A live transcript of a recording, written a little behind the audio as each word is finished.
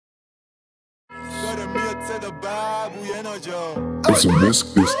It's a miss.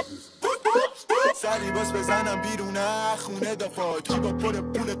 سری باز بزنم بیرون خونه دفاعی با پر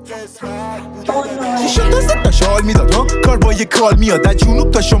پول قسمت شیشه دست تا شال میداد ها کار با یه کال میاد از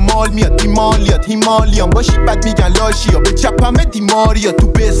جنوب تا شمال میاد بیمالیات هیمالیان باشی بد میگن لاشیا به چپ همه دیماریا تو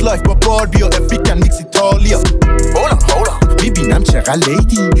بیس لایف با بار بیا افریکن میکس ایتالیا هولا میبینم چقدر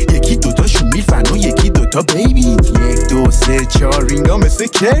لیدی یکی دوتاشون میلفن و یکی دوتا بیبی 1 2 3 4 رینگا مثل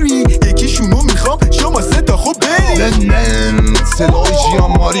کری یکی شونو میخوام شما 3 تا خب بری من سلای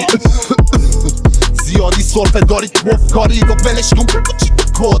جیاماری زیادی صرفه داری تو افکاری رو ولش کن بگو چی تو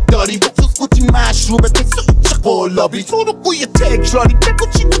کد داری بفوز قوطی مشروبه تکسو چه قلابی تو رو قوی تکراری بگو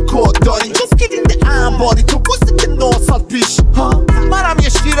چی تو کد داری جز گرینده انباری تو بوزی که 9 سال پیش منم یه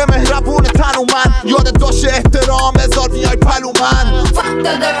شیر مهربون تنومن یاد داشت احترام هزار بیای پلومن Fuck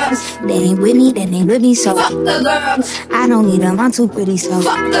the girls, they ain't with me, then they with me, so fuck the girls, I don't need them, I'm too pretty, so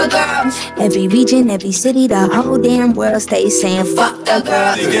fuck the girls, every region, every city, the whole damn world stays saying fuck the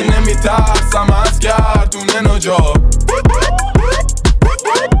girls. دیگه نمیترسم از گردونه نجا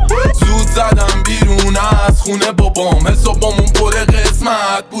زود زدم بیرون از خونه بابام حسابامون پر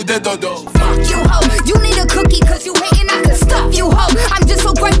قسمت بوده دادا. Fuck you ho, you need a cookie cause you hating I can stop you ho. I'm just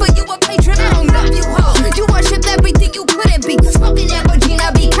so grateful you a patron, I don't love you ho. You worship everything you couldn't be. Smoking that Regina,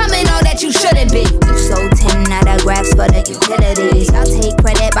 becoming all that you shouldn't be. You sold 10 autographs for the utilities. I'll take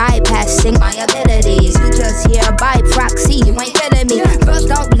credit bypassing my abilities. You just here by proxy, you ain't feeling me. Girls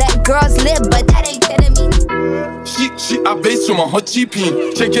don't let girls live but that ain't killing me. شی عبیس شما ها چیپین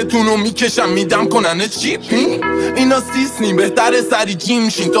چکتونو میکشم میدم کننه چیپین اینا سیسنی بهتره سری جیم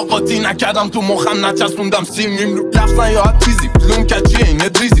شین تا قاطی نکردم تو مخم نچسبوندم سیمیم رو لفظن یا تیزی فلوم کچیه اینه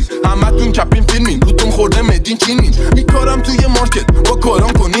دریزی همه تون کپین فیلمین روتون خورده مدین چینین میکارم توی مارکت با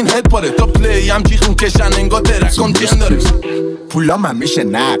کارام کنین هد پاره تا پلی هم چیخون کشن انگا درکان تین داره پولا من میشه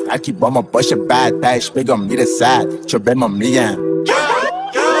نقد هرکی با ما باشه بعد تهش بگم میره صد چو به ما میگن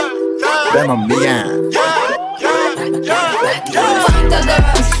به ما میگن Fuck the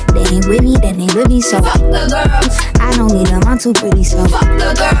girls, they ain't with me, then they with me, so fuck the girls, I don't need them, I'm too pretty, so fuck the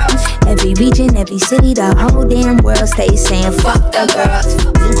girls, every region, every city, the whole damn world stays saying fuck the girls.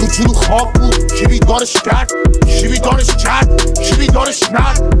 این کوچولو خواب بود کی بیدارش کرد کی بیدارش کرد کی بیدارش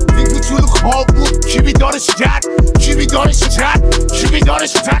کرد این کوچولو خواب بود کی بیدارش کرد کی بیدارش کرد کی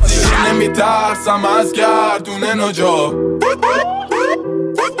بیدارش کرد نمیترسم از گردونه نجا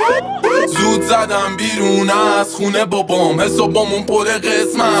زود زدم بیرون از خونه بابام حسابامون پر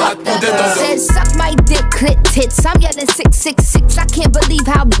قسمت بوده دادا. Said suck my dick, clit tits, I'm yelling 666. I can't believe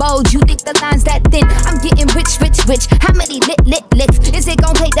how bold you think the lines that thin. I'm getting rich, rich, rich. How many licks is it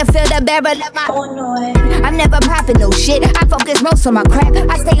gon' take to fill the barrel of my? Oh no, I'm never popping no shit. I focus most on my crap.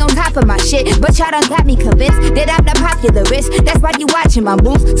 I stay on top of my shit, but y'all done got me convinced that I'm the popularist. That's why you watching my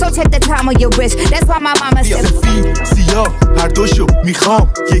moves. So take the time on your wrist. That's why my mama said. سیاه هر دوشو میخوام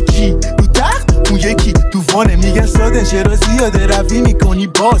یکی رو تخت اون یکی تو وانه میگن ساده چرا زیاده روی میکنی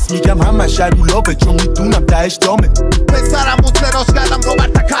باز میگم همه شرولابه چون میدونم تهش دامه پسرم بود سراش کردم رو بر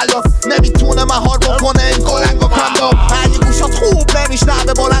تکلاس نمیتونه مهار بکنه این گلنگ و کندو هرگی گوشات خوب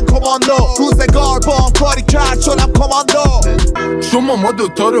نمیشنوه بلند کماندو روزگار با هم کاری کرد شدم کماندو شما ما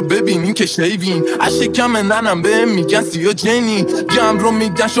دوتا رو ببینین که شیوین از شکم ننم بهم میگن سیا جنی گم رو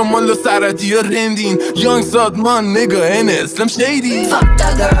میگن شما لو سردی ها رندین یانگ سادمان نگاه این اسلم شیدی. Fuck the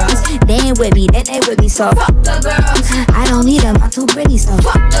girls, they ain't with me, then they with me, so fuck the girls, I don't need them, I'm too pretty, so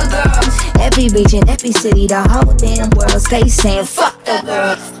fuck the girls, every region, every city, the whole damn world stays saying fuck the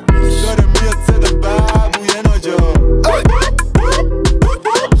girls. داره میاد صدا بابوی نجا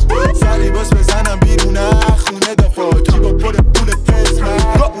سری باز بزنم بیرون خونه دفاعی با پر پول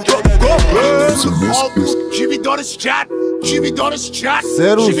کی بیدارش کرد کی بیدارش کرد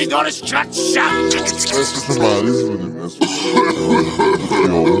کی بیدارش کرد اسمش مریض بودیم اسمش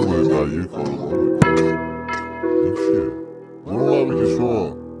خیابون بودیم در یک کارو